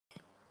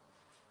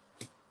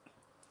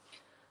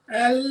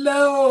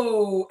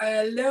Hello,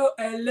 hello,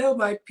 hello,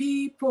 my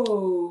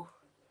people.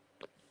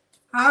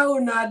 How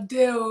na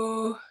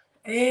dey?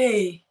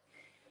 Hey,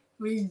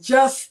 we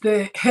just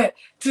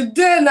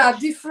today na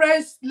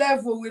different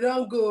level. We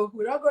don't go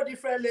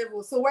different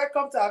level. So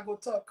welcome to I Go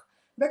Talk.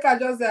 Make I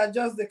just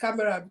adjust the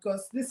camera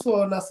because this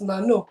one as una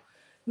know,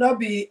 not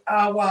be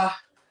our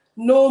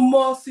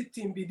normal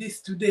sitting be this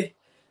today.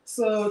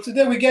 So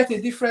today we get a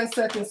different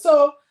setting.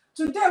 So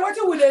today what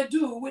will they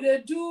do? We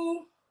dey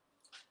do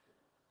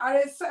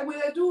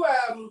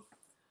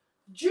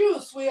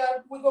juice. We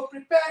go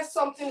prepare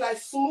something like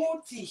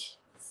smoothie.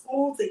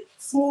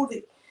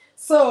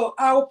 So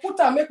I will put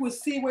am make we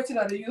see wetin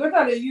I dey use. Wetin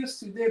I dey use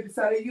today because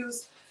I dey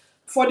use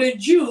for the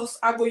juice.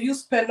 I go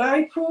use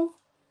pineapple,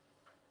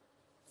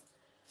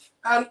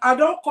 and I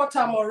don't cut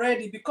am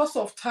already because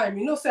of time.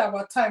 You know, say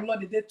our time not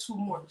dey too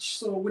much,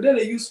 so we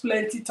don't use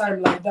plenty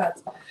time like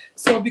that.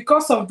 So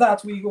because of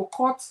that, we go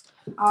cut.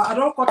 I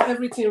don't cut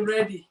everything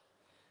ready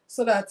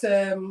so that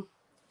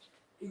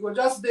it will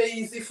just be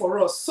easy for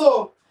us.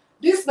 So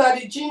this now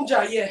the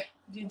ginger here.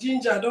 The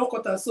ginger, don't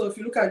cut am. So if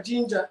you look at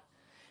ginger,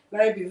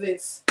 like be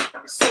this.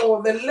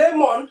 So the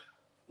lemon,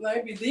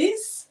 like be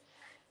this.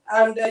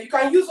 And you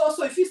can use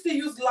also, if you still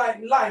use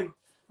lime.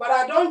 But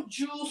I don't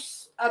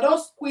juice, I don't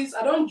squeeze,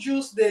 I don't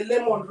juice the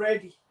lemon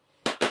ready.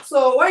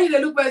 So when you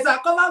look at it, I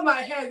cover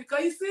my hair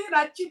because you see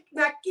that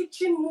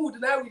kitchen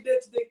mood now we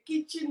did the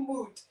kitchen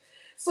mood.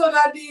 So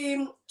that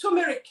the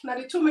turmeric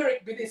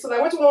be this. So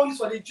now what you want to use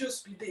for the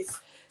juice be this.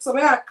 So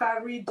when I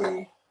carry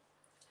the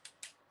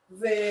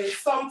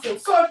something.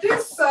 So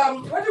this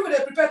what we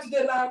will prepare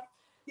today now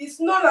is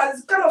known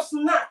as kind of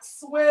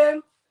snacks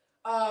where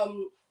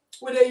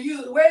where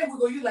we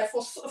go use like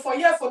for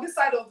this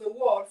side of the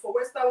world, for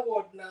Western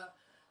world now,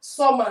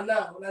 summer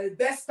now, like the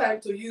best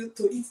time to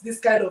eat this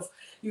kind of,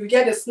 you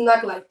get a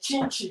snack like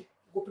chinchin.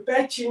 Go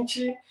prepare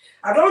chinchin.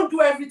 I don't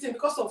do everything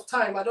because of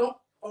time. I don't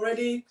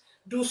already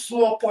do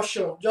small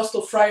portion just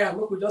to fry and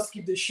we could just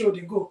keep the show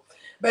they go.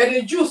 But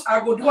the juice I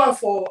go do one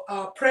for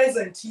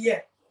present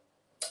here.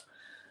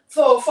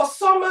 So for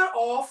summer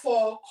or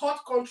for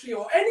hot country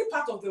or any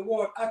part of the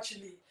world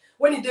actually,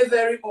 when it is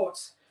very hot,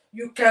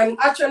 you can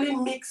actually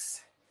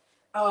mix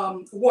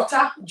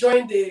water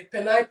join the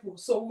pineapple.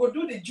 So we'll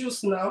do the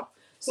juice now.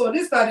 So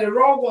these are the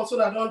raw ones so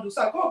that I don't do.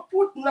 So I'm gonna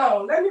put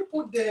now,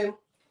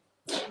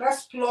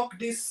 let's plug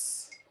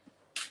this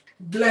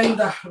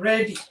blender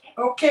ready.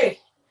 Okay.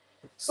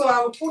 So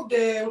I will put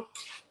the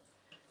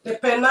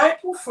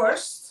pineapple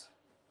first.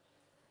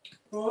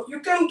 You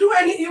can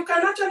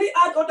actually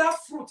add other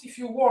fruit if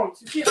you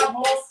want. If you have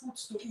more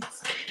fruits to eat,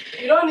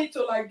 you don't need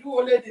to like do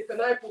only the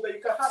pineapple, but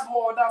you can have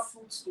more other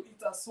fruits to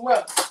eat as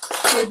well.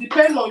 So it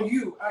depends on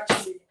you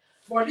actually.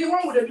 But the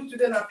one we do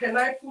today is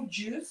pineapple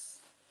juice.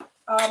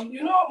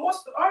 You know,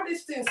 all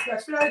these things,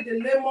 especially the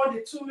lemon,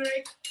 the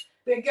turmeric,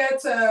 they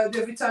get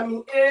the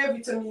vitamin A,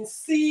 vitamin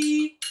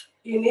C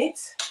in it.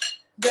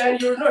 Then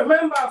you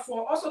remember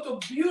for also to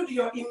build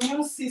your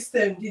immune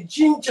system, the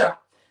ginger,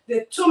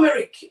 the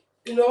turmeric.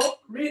 You know,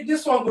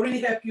 this one will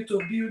really help you to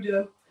build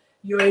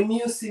your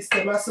immune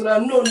system. As I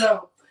know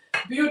now,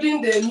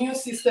 building the immune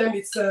system,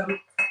 it's a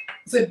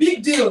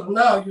big deal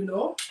now, you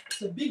know.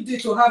 It's a big deal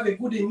to have a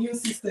good immune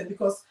system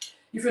because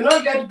if you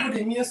not get good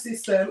immune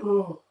system,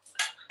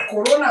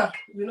 corona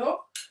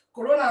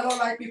not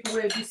like people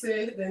where you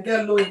say they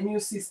get low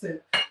immune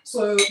system.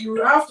 So you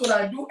have to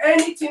like do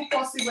anything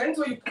possible,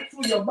 anything you put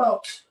through your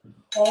mouth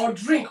or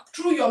drink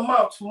through your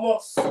mouth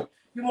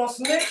you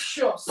must make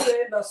sure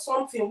say there's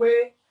something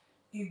where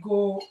it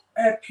go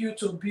help you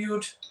to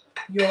build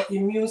your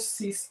immune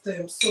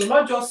system. So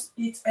not just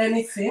eat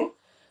anything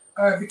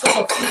because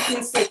of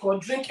eating sake or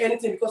drink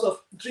anything because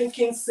of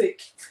drinking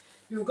sake.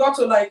 You got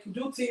to like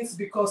do things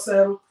because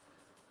they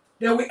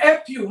will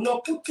help you.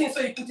 Put things so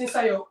you put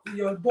inside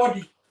your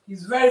body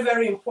is very,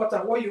 very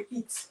important. What you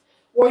eat,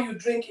 what you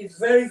drink is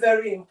very,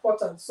 very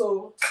important.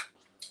 So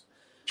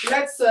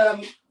let's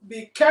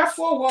be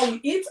careful what we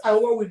eat and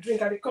what we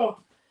drink. I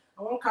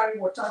won't carry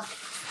water.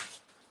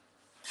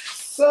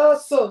 So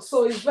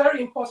it's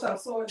very important.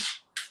 So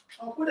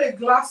I'll put a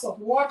glass of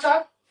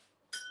water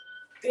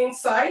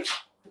inside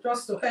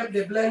just to help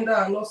the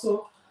blender and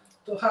also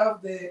to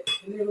have a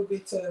little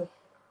bit.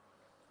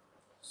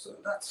 So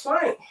that's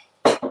fine.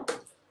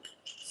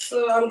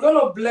 So I'm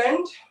gonna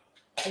blend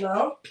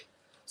now.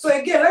 So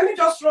again, let me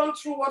just run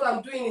through what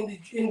I'm doing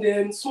in the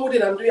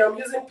smoothie I'm doing. I'm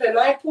using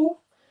pineapple.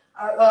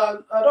 I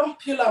don't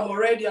peel them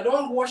already. I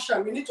don't wash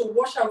them. You need to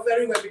wash them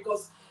very well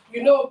because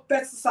you know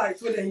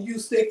pesticides where they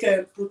use take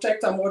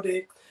protect them or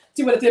they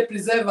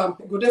preserve them.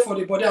 Go there for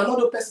the body.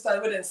 Another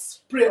pesticide where they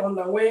spray on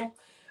the way.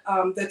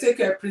 They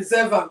take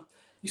preserve them.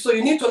 So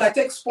you need to like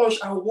take sponge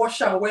and wash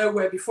them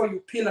well before you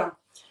peel them.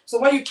 So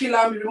when you peel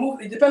them, you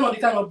remove. It depends on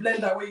the kind of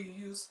blender where you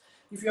use.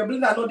 If your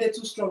blender not there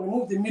too strong,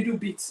 remove the middle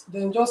bit.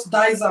 Then just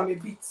dice them a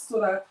bit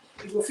so that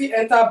it will fit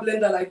enter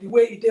blender like the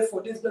way it did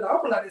for this blender. How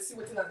can they see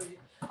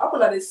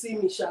what they see,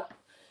 Misha?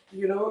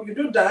 You know, you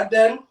do that,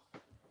 then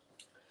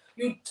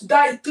you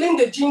clean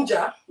the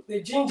ginger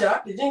the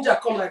ginger. The ginger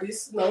come like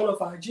this. Now one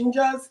of our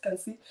gingers, you can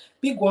see,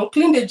 big one.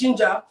 Clean the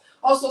ginger.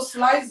 Also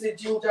slice the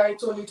ginger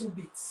into little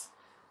bits.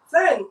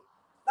 Then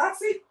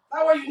that's it.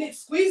 That's what you need.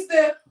 Squeeze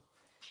the,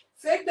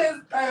 take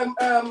the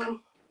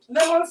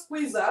lemon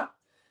squeezer,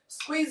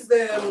 squeeze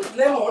the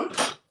lemon,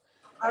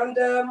 and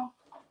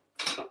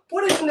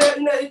put it in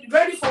the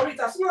ready for it.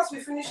 As soon as we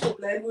finish the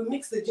blend, we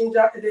mix the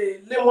ginger,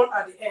 the lemon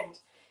at the end.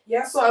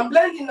 Yeah, so I'm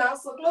blending now.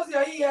 So close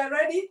your ear.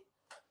 Ready?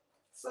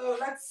 So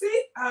let's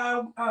see.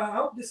 I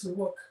hope this will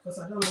work because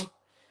I don't know.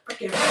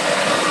 Okay. All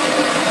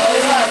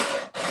right.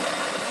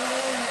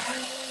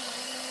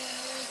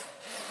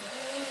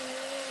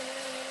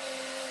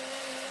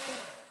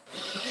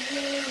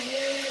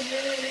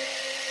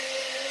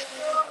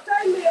 So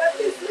tell me,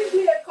 please leave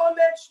me a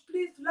comment.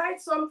 Please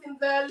write something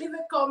there. Leave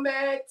a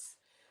comment.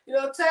 You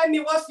know, tell me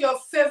what's your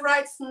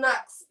favorite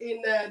snacks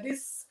in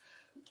this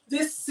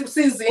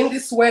season,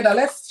 this weather.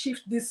 Let's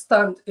shift this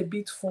stand a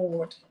bit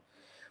forward.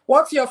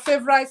 What's your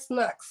favorite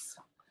snacks?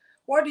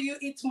 What do you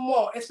eat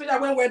more, especially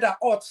when weather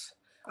hot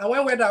and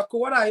when weather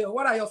cold?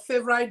 What are your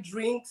favorite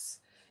drinks?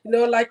 You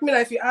know, like me,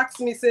 if you ask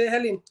me, say,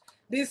 Helen,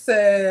 this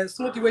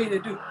smoothie, what you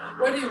do?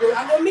 Where do you go?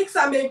 I go mix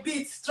them a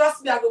bit.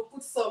 Trust me, I go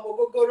put some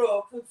ogogoro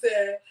or put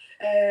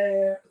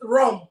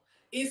rum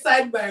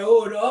inside my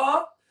own.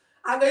 Or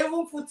I go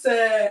even put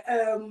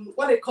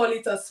what they call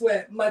it as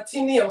well,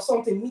 martini or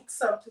something. Mix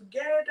them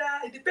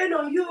together. It depends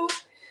on you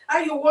how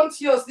you want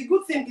yours. The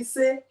good thing is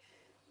say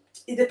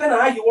it depends on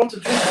how you want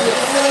to drink it.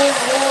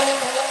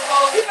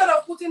 Instead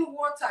of putting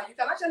water, you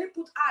can actually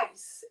put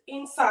ice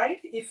inside.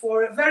 If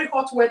for a very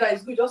hot weather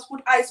is good, just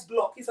put ice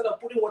block instead of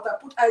putting water.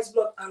 Put ice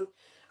block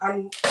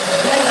and this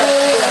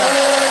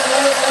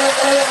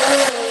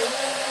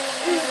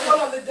is one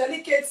of the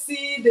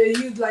delicacy they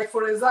use, like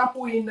for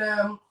example in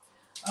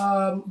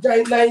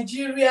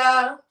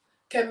Nigeria,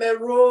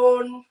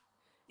 Cameroon,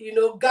 you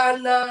know,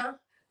 Ghana.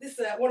 This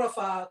is one of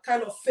our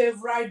kind of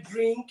favorite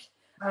drink.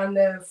 And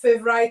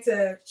favorite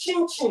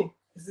Chinchin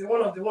is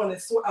one of the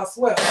ones as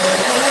well.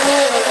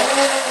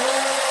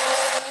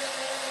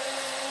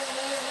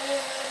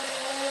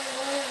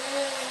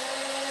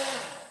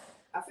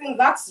 I think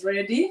that's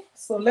ready.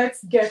 So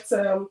let's get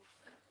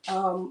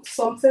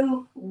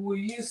something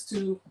we used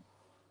to.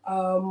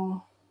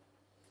 And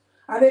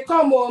they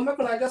come on, make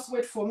I just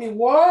wait for me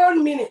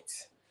 1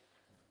 minute.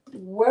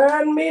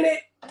 1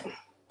 minute.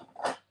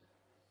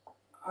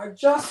 I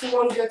just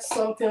want to get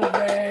something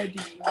ready.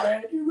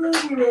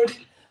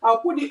 I'll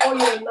put the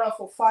oil now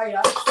for fire.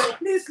 So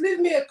please leave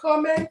me a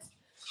comment.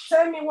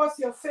 Tell me what's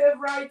your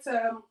favorite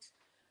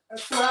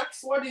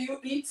snacks. What do you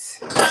eat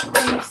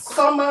in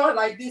summer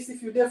like this?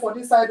 If you're there for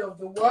this side of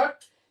the world,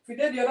 if you're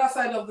there the other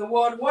side of the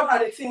world, what are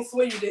the things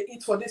where you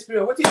eat for this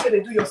period? What is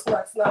they do your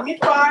snacks? Now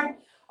meat pie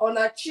or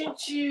na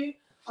chinchin,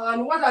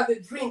 and what are the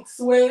drinks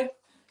where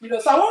you know?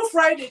 So I won't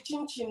fry the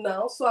chinchin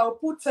now. So I'll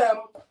put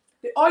the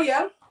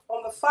oil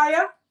on the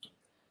fire,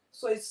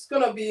 so it's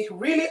gonna be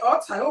really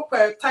hot. I hope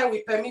time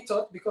will permit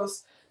it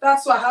because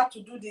that's why I had to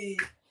do the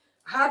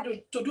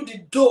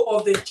dough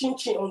of the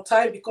chinchin on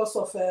time because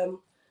of the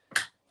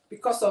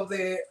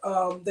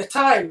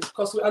time.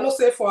 Because I know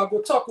say for I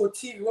go talk or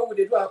TV when we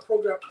do our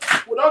program,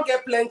 we don't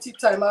get plenty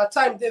time. Our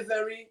time they're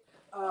very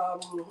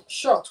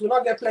short. We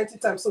don't get plenty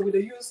time, so we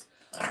use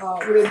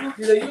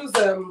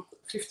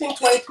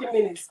 15-20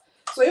 minutes.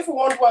 So if we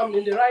want one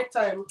in the right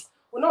time,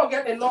 we not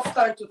get enough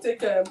time to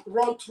take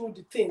run through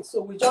the thing.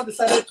 So we just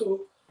decided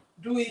to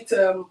do it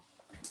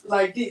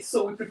like this.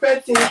 So we prepare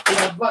things in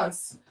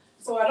advance.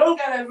 So I don't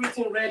get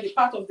everything ready.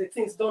 Part of the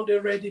things don't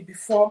get ready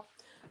before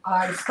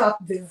I start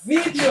the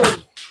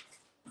video.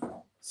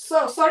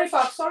 So sorry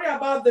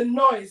about the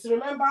noise.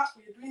 Remember,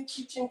 we're doing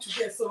kitchen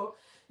today, so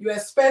you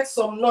expect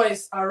some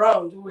noise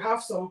around. We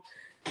have some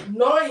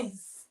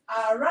noise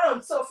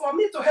around. So for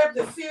me to help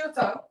the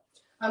filter,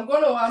 I'm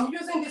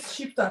using this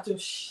shifter to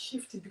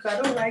shift it because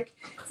I don't like,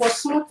 for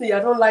smoothie,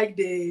 I don't like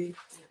the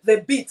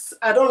bits.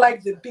 I don't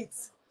like the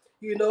bits,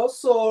 you know.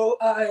 So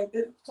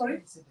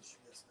sorry,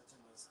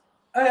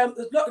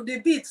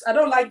 the bits. I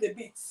don't like the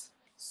bits.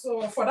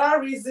 So for that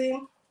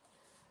reason,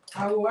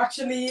 I will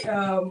actually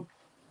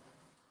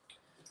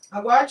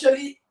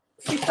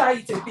filter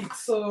it a bit.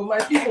 So my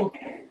people,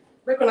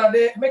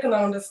 make them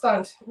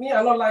understand. Me,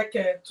 I don't like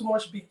too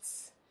much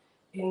bits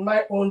in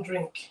my own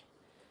drink.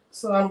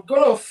 So I'm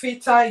gonna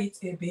filter it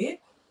a bit.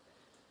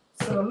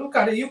 So look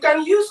at it. You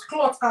can use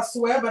cloth as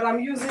well, but I'm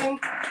using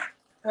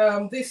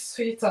this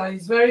filter.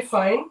 It's very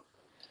fine.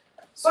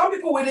 Some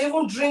people will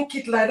even drink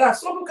it like that.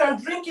 Some people can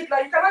drink it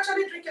like, you can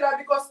actually drink it like,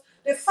 because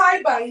the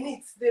fiber in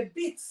it, the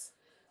bits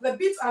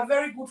are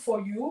very good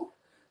for you.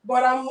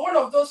 But I'm one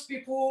of those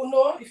people,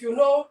 if you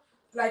know,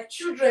 like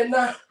children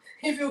now,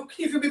 if you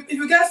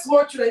get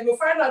small children, you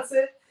find out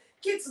say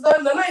kids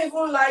they're not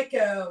even like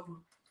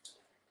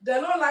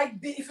they're not like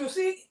if you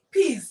see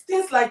peas,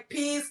 things like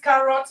peas,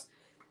 carrots,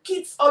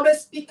 kids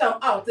always pick them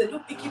out. They do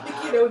picky,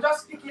 they will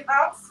just pick it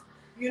out.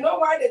 You know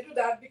why they do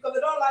that? Because they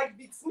don't like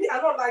beets. Me, I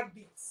don't like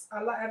beets.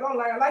 I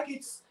like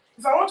it.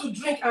 If I want to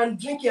drink, I'm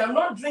drinking. I'm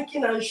not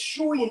drinking and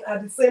chewing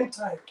at the same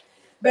time.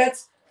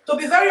 But To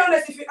be very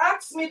honest, if you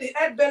ask me the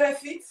health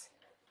benefits,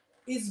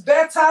 it's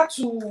better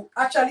to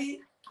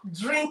actually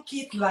drink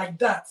it like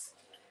that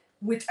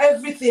with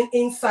everything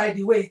inside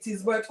the way it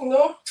is. But you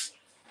know,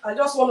 I'm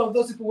just one of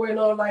those people who are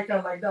not like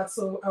and like that.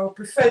 So I would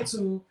prefer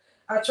to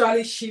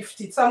actually shift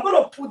it. So I'm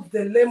going to put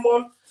the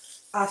lemon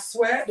as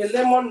well. The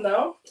lemon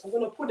now. I'm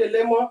going to put the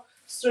lemon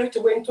straight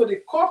away into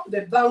the cup,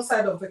 the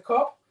downside of the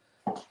cup.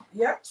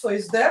 Yeah, so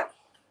it's there.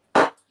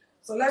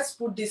 So let's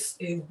put this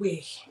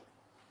away.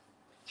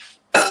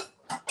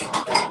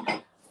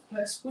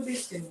 Let's put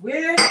this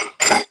away.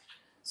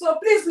 So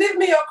please leave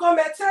me your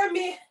comment. Tell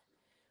me,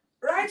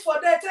 right for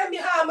that, tell me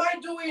how am I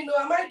doing?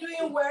 Or am I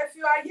doing well? If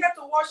you are here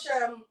to watch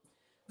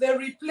the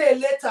replay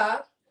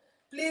later,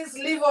 please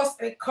leave us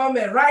a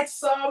comment. Write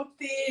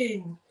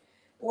something.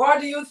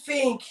 What do you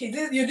think? Do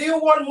you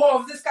want more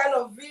of this kind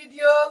of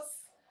videos?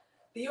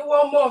 Do you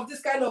want more of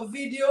this kind of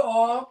video,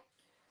 or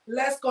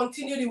let's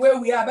continue the way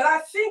we are? But I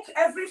think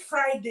every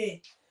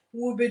Friday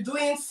we'll be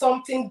doing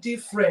something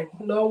different.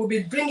 You know, we'll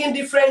be bringing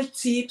different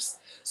tips.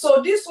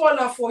 So this one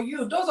are for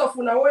you. Those of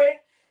you know,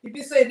 if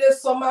you say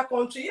this summer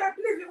country, I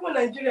believe even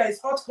Nigeria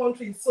is hot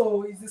country,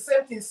 so it's the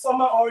same thing,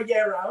 summer all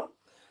year round.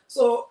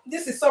 So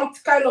this is some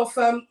kind of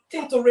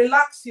thing to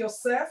relax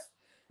yourself,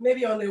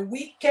 maybe on a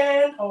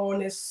weekend or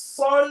on a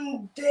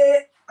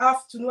Sunday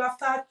afternoon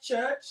after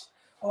church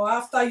or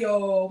after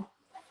your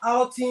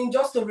outing,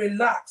 just to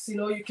relax. You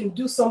know, you can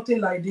do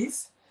something like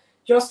this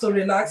just to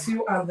relax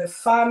you and the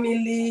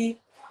family.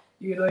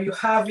 You know, you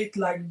have it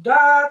like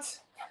that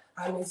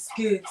and it's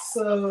good.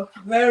 So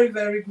very,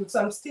 very good.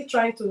 So I'm still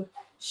trying to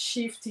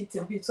shift it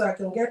a bit so I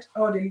can get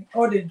all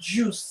the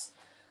juice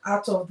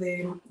out of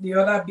the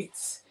other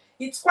bits.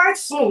 It's quite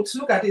smooth.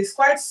 Look at it, it's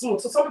quite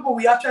smooth. So some people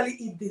will actually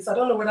eat this. I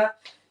don't know whether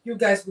you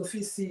guys go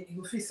see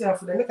how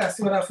food. Make us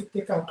see whether I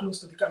take them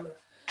close to the camera.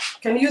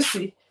 Can you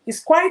see?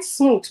 It's quite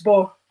smooth,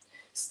 but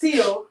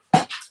still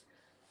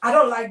I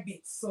don't like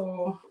bits,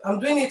 so I'm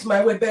doing it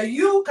my way. But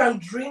you can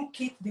drink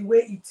it the way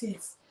it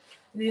is.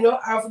 You know,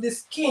 I have the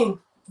skin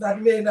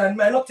that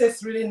might not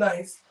taste really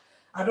nice.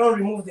 I don't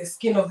remove the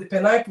skin of the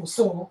pineapple.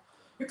 So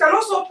you can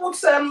also put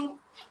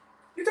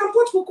you can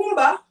put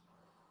cucumber,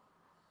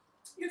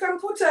 you can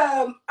put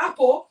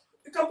apple,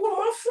 you can put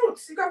more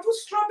fruits, you can put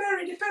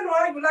strawberry, depending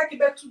on how you like it.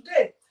 But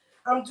today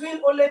I'm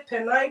doing only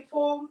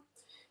pineapple,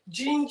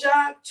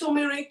 ginger,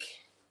 turmeric,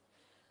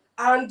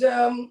 and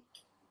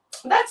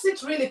that's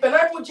it really.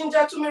 Pineapple,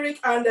 ginger, turmeric,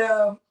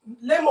 and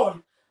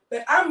lemon.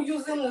 But I'm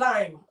using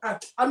lime.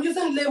 I'm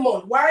using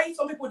lemon. Why?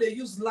 Some people they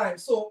use lime.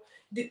 So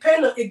it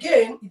depends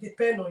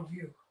on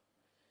you.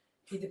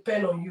 It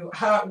depends on you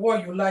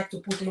what you like to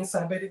put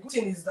inside. But the good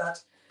thing is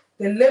that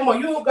the lemon,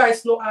 you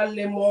guys know how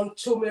lemon,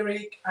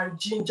 turmeric, and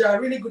ginger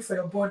are really good for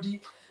your body.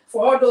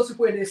 For all those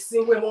people they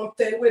sing where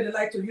they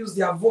like to use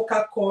their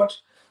vocal cord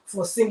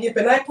for singing.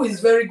 Pineapple is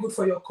very good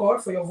for your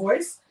cord, for your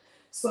voice.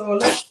 So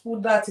let's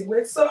put that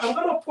away. So I'm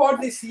gonna pour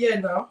this here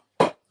now,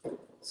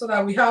 so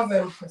that we have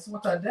there's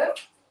water there.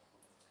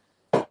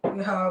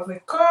 We have a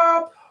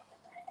cup.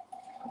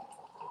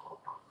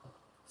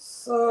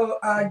 So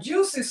our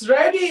juice is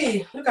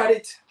ready. Look at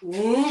it.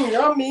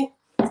 Yummy.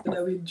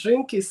 So we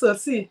drink it. So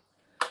see,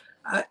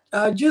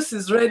 our juice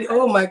is ready.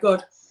 Oh my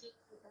God.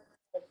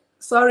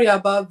 Sorry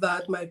about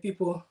that, my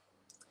people.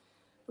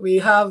 We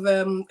have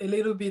a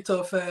little bit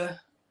of.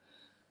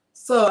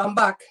 So I'm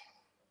back.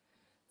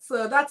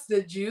 So that's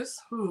the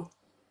juice.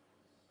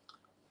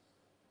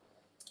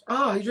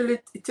 Oh,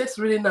 it tastes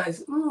really nice.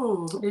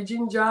 The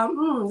ginger,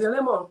 the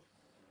lemon,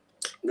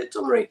 the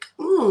turmeric.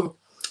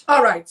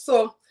 All right,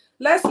 so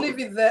let's leave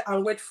it there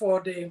and wait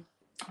for the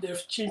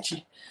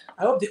chinchin.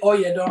 I hope the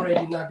oil done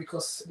ready now,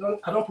 because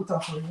I don't put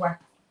out for a while.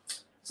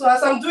 So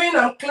as I'm doing,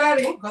 I'm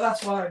clearing, because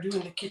that's what I do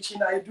in the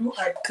kitchen.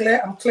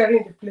 I'm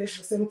clearing the place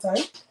at the same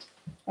time.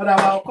 And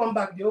I'll come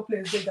back, the whole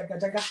place is jaga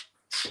jaga.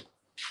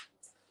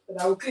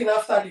 But I will clean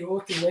after the whole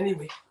thing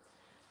anyway.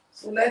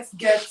 So let's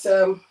get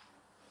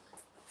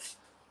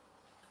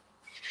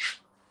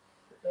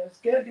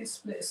this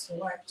place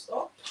wiped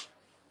up.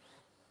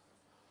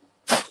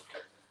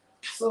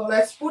 So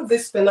let's put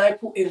this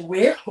pineapple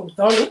away. We've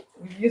done it.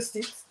 We've used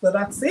it. So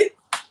that's it.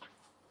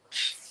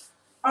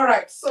 All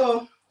right.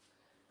 So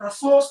a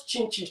small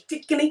chinchin,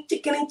 tickling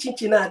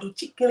chinchin. I do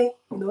tickling,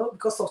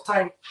 because of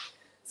time.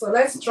 So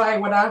let's try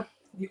whether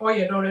the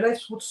oil don't.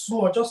 Let's put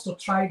small just to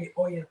try the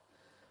oil,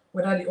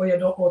 whether the oil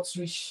don't hot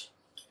reach,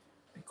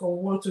 because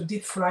we want to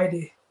deep fry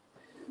the.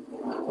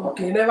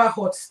 Okay, never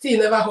hot. Still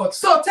never hot.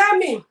 So tell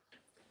me,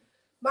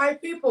 my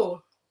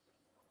people,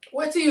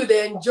 what do you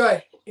they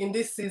enjoy in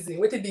this season?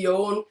 What did your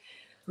own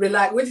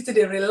relax? What did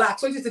they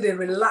relax? What did they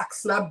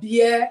relax? Now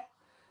beer,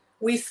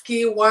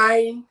 whiskey,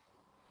 wine.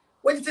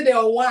 What did they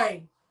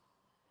wine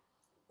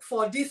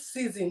for this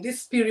season,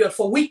 this period,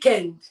 for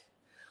weekend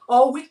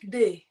or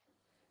weekday?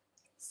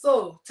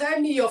 So tell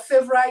me your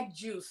favorite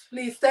juice,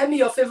 please. Tell me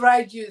your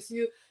favorite juice.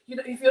 If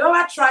you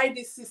never tried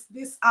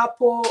this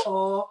apple,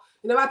 or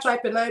you never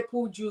tried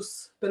pineapple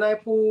juice,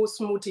 pineapple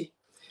smoothie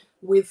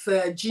with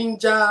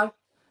ginger,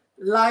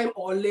 lime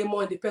or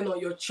lemon, depending on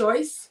your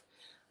choice,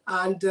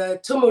 and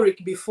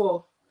turmeric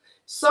before.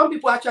 Some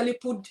people actually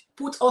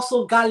put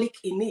also garlic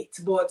in it,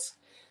 but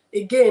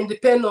again,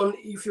 depend on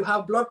if you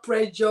have blood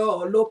pressure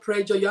or low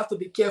pressure, you have to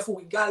be careful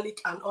with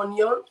garlic and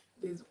onion.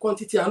 The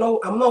quantity. I know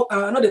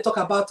they talk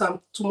about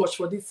them too much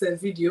for this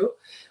video,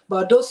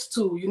 but those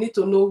two you need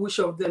to know which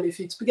of them.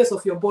 If it's because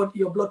of your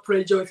blood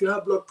pressure, if you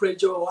have blood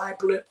pressure or high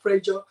blood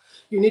pressure,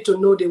 you need to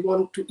know they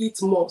want to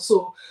eat more.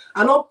 So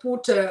I don't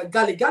put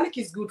garlic. Garlic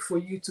is good for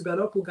you too, but I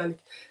don't put garlic.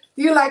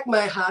 Do you like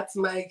my hat,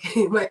 my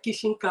my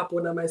kitchen cap,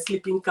 or my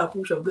sleeping cap?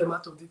 Which of them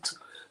out of the two?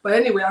 But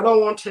anyway, I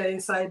don't want her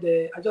inside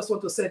there. I just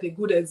want to set a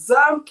good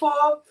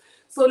example.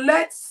 So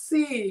let's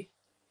see.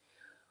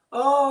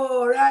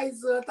 Oh, right.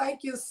 So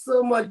thank you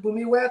so much,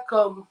 Bumi.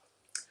 Welcome.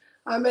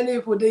 How many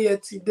people there here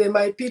today?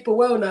 My people,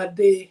 well on a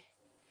day.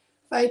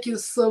 Thank you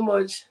so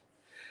much.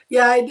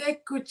 Yeah, I did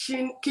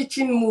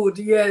kitchen mood.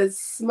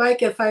 Yes,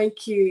 Michael,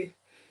 thank you.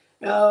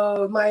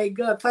 Oh my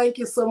God, thank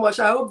you so much.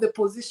 I hope the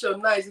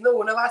position nice. You know,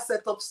 we'll never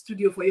set up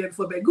studio for you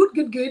before, but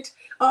good.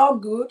 All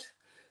good.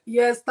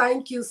 Yes,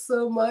 thank you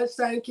so much.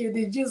 Thank you.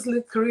 The juice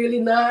look really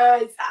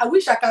nice. I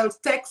wish I can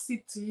text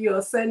it to you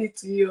or send it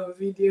to you on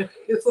video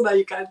so that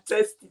you can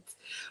test it.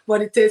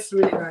 But it tastes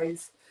really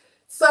nice.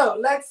 So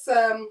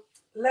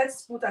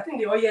let's put. I think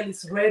the oil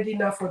is ready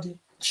now for the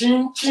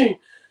chinchin.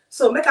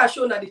 So make I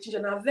show now the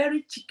chinchin. Now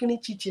very chickeny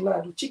chinchin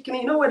now. The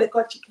chickeny, you know what they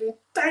call chickeny?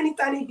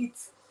 Tiny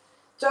bits.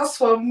 Just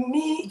for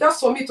me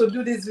to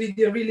do this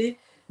video, really,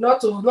 not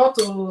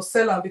to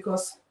sell them,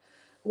 because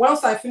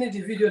once I finish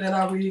the video, then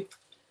I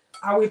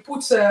will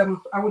put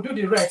I will do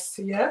the rest.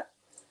 Yeah,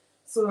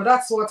 so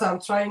that's what I'm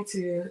trying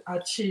to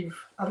achieve,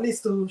 at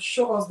least to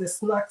show us the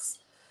snacks.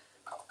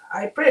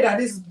 I pray that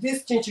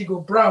this chinchin go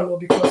brown,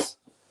 because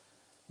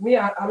me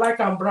I like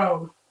them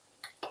brown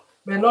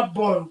but not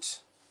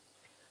burnt.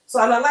 So,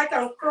 and I like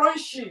them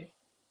crunchy,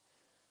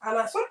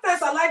 and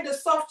sometimes I like the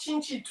soft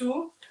chinchin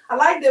too. I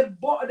like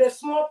the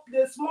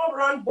small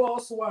round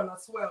balls one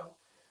as well.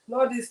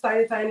 Not this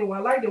tiny one.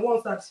 I like the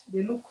ones that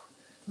they look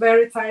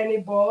very tiny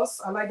balls.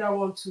 I like that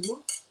one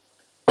too.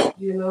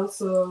 You know,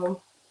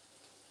 so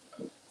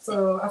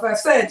as I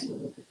said,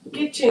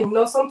 kitchen. You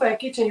know, sometimes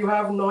kitchen you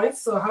have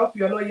noise. So I hope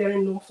you are not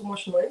hearing too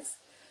much noise.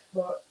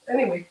 But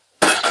anyway,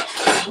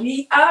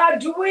 we are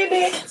doing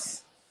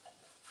it.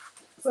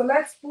 So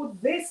let's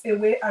put this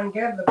away and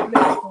get the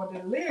plate for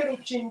the little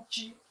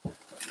chinchin.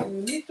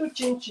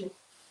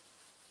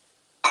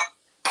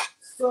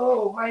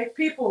 So, my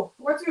people,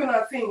 what do you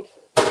not think?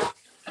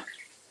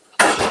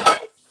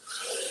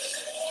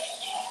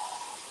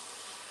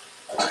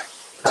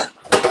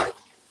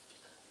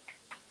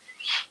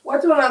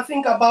 What do you not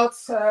think about?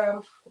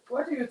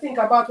 What do you think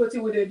about what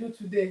you will do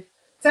today?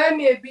 Tell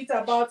me a bit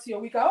about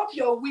your week. I hope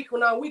your week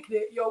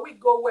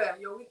go well.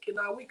 Your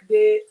week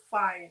day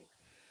fine.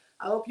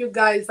 I hope you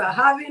guys are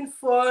having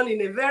fun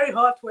in a very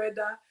hot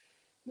weather.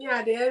 Me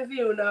and the envy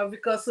you now,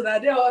 because so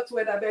that they hot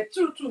weather, but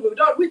true, we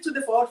don't wait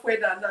today for hot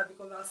weather now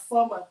because it's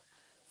summer.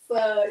 So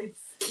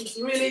it's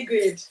really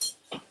good.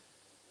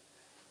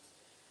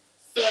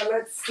 So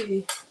let's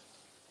see.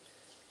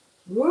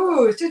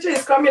 Ooh, Chinchin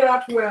is coming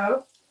out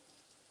well.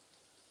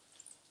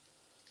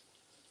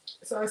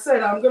 So I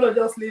said I'm gonna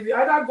just leave it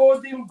either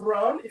golden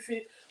brown.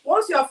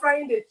 Once you're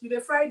frying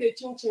fry the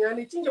chinchin, and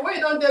the chinchin when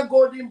you don't get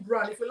golden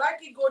brown. If you like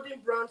it golden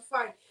brown,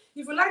 fine.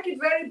 If you like it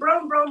very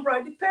brown,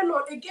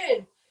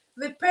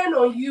 depend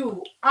on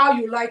you how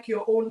you like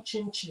your own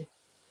chinchin.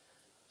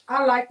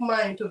 I like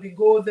mine to be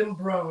golden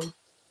brown,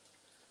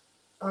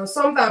 and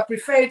sometimes I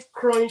prefer it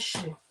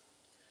crunchy.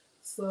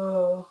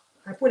 So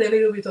I put a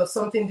little bit of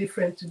something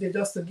different today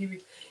just to give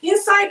it.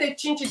 Inside the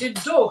chinchin, the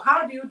dough,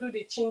 how do you do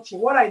the chinchin?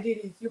 What I did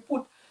is you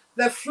put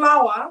the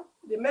flour.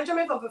 The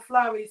measurement of the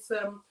flour is,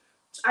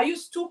 I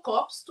use 2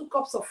 cups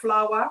of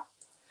flour.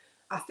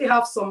 I still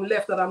have some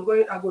left that I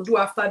go do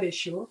after the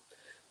show.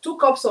 2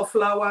 cups of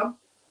flour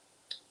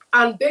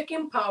and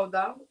baking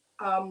powder,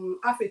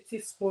 half a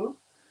teaspoon.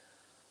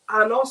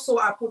 And also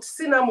I put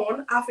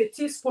cinnamon, half a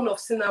teaspoon of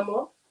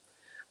cinnamon.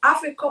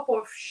 Half a cup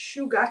of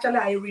sugar. Actually,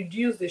 I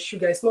reduce the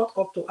sugar. It's not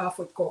up to half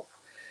a cup.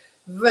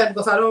 Then,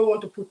 because I don't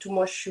want to put too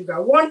much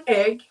sugar. 1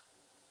 egg.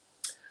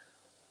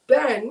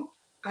 Then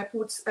I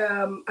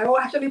will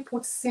actually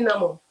put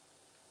cinnamon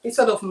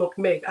instead of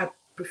nutmeg. I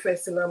prefer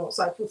cinnamon,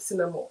 so I put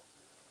cinnamon.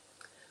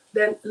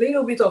 Then a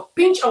little bit of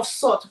pinch of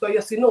salt,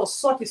 because you know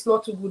salt is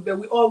not too good,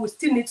 but we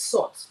still need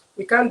salt.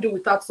 We can't do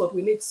without salt.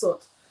 We need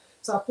salt,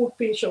 so I put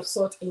pinch of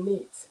salt in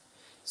it.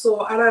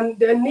 So and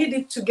then knead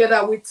it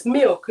together with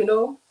milk. You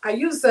know, I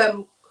use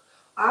not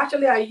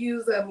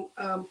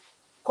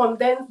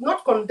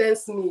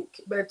condensed milk,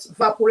 but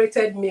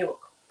evaporated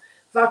milk.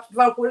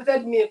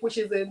 Evaporated milk, which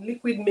is a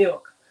liquid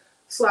milk.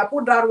 So I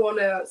put that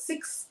one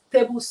 6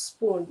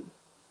 tablespoons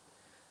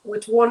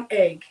with 1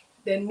 egg.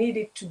 Then knead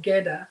it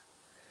together.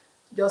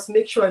 Just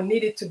make sure I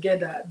knead it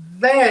together.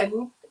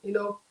 Then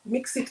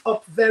mix it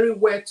up very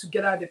well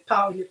together. The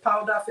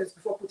powder first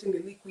before putting the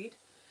liquid.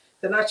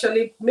 Then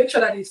actually make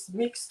sure that it's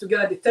mixed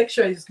together. The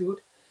texture is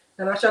good.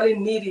 And actually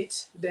knead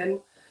it.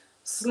 Then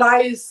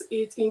slice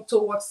it into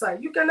what size.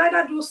 You can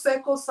either do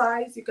circle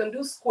size, you can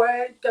do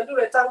square, you can do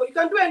rectangle, you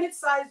can do any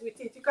size with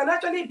it. You can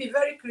actually be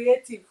very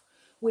creative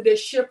with the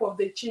shape of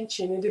the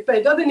chinchin. It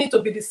depends. It doesn't need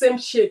to be the same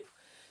shape.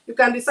 You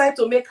can decide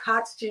to make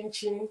heart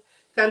chinchin. You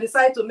can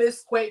decide to make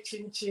square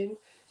chinchin.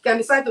 You can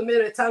decide to make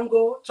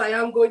rectangle,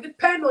 triangle. It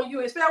depends on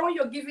you. Especially when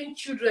you're giving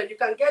children, you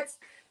can get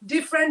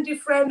different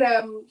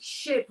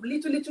shape,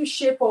 little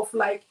shape of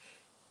like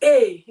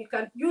A. You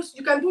can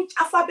do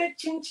alphabet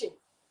chinchin.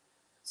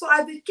 So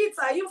as the kids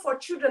are, even for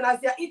children, as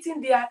they are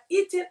eating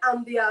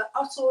and they are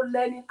also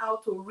learning how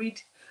to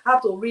read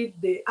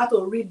the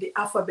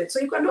alphabet. So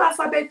you can do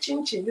alphabet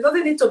chinchin. It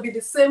doesn't need to be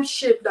the same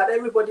shape that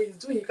everybody is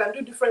doing. You can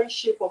do different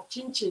shape of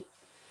chinchin.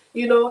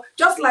 You know,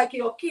 just like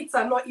your kids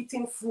are not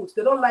eating fruit,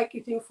 they don't like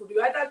eating fruit.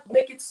 You either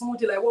make it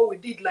smoothie like what we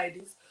did like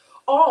this,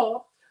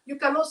 or you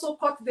can also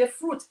cut the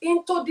fruit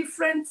into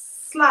different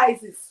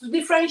slices,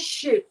 different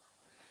shape.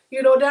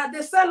 You know,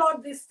 they sell all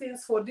these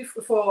things for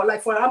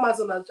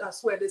Amazon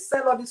as well. They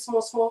sell all these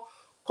small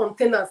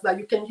containers that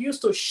you can use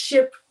to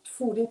shape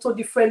food into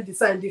different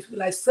designs,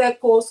 like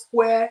circle,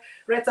 square,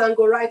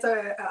 rectangle,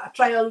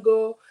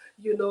 triangle.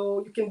 You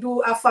know, you can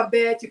do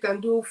alphabet, you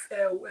can do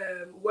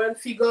word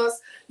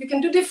figures, you can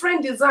do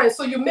different designs.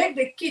 So you make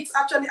the kids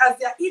actually, as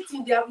they are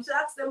eating, you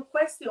ask them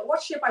question,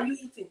 what shape are you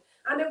eating?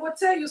 And they will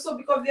tell you so,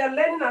 because they are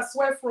learning as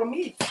well from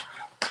it.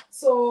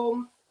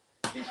 So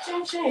the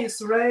chinchin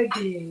is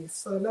ready.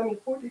 So let me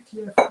put it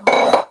here.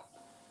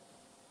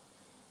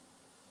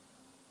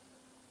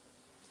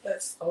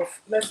 Let's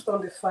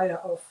turn the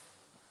fire off.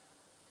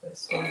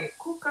 Let's turn the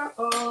cooker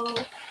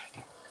off.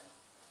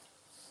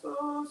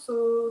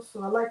 So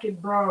I like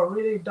it brown,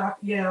 really dark.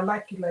 Yeah, I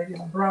like it like this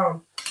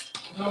brown.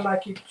 I don't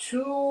like it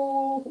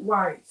too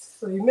white.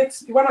 So it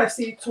makes, when I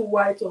see it too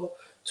white or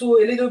too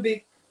a little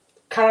bit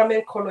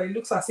caramel color, it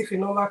looks as if it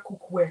never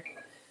cook well.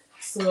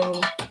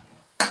 So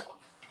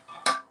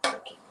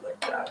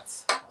like that.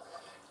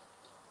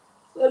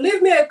 So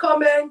leave me a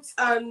comment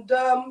and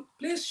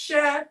please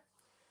share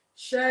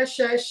this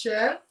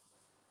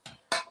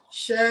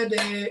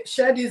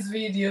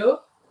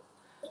video.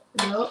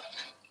 You know.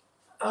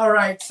 All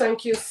right,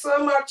 thank you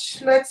so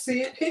much. Let's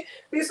see.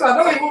 This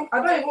I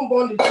don't even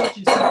burn the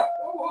churches.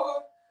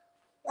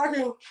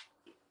 Okay.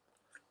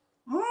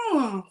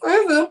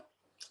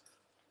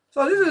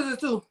 So this is the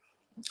two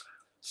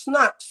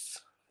snacks,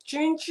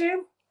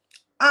 chinchin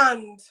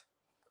and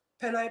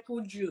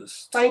pineapple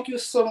juice. Thank you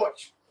so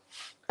much.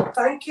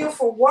 Thank you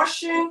for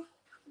watching.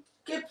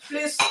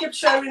 Please keep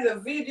sharing the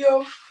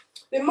video.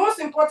 The most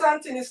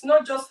important thing is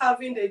not just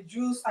having the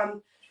juice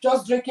and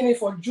just drinking it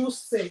for juice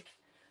sake,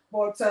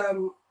 but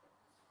the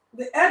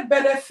health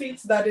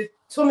benefits that the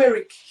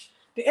turmeric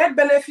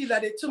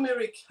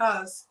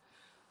has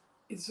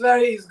is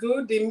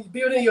good. The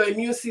building your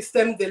immune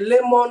system. The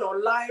lemon or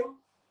lime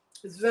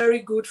is very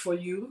good for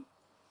you.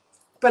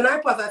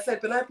 Pineapple, as I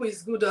said, pineapple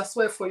is good as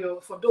well for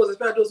those,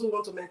 especially those who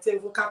want to maintain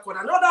vocal cord.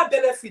 Another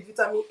benefit,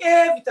 vitamin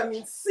A,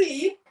 vitamin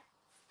C.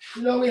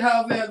 You know, we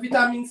have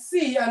vitamin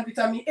C and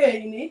vitamin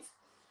A in it.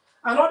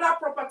 And other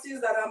properties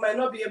that I might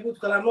not be able to,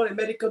 because I'm not a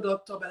medical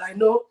doctor, but I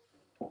know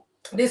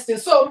this thing.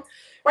 So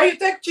when you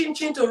take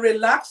chinchin to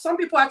relax, some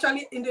people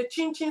actually, in the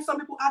chinchin, some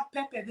people add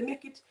pepper. They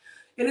make it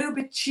a little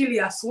bit chilly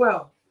as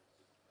well.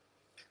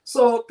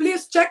 So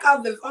please check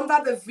out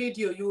under the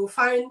video, you will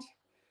find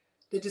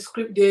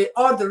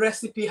all the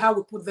recipe, how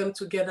we put them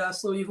together.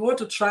 So if you want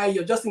to try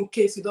just in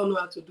case you don't know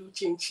how to do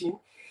chinchin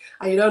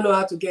and you don't know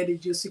how to get the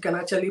juice, you can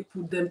actually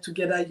put them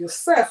together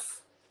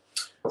yourself.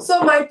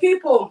 So my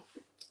people,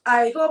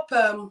 I hope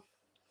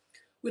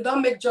we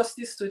don't make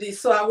justice to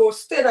this. So I will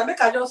stay there.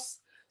 I just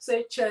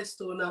say cheers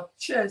to now.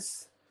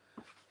 Cheers.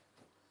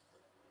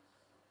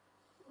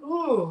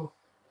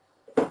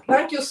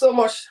 Thank you so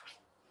much.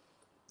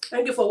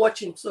 Thank you for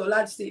watching. So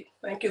that's it.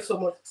 Thank you so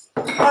much.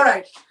 All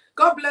right.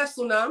 God bless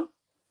you now.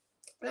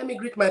 Let me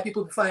greet my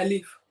people before I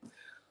leave.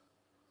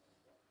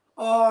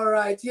 All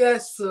right.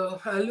 Yes. So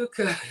I look.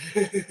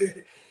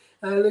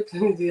 I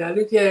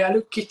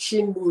look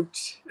kitchen mood.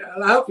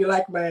 I hope you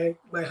like my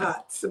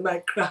hat,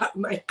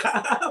 my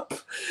cap.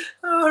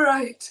 All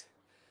right.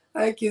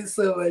 Thank you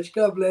so much.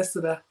 God bless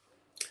you.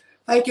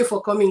 Thank you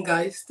for coming,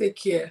 guys. Take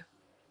care.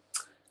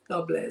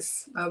 God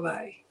bless.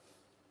 Bye-bye.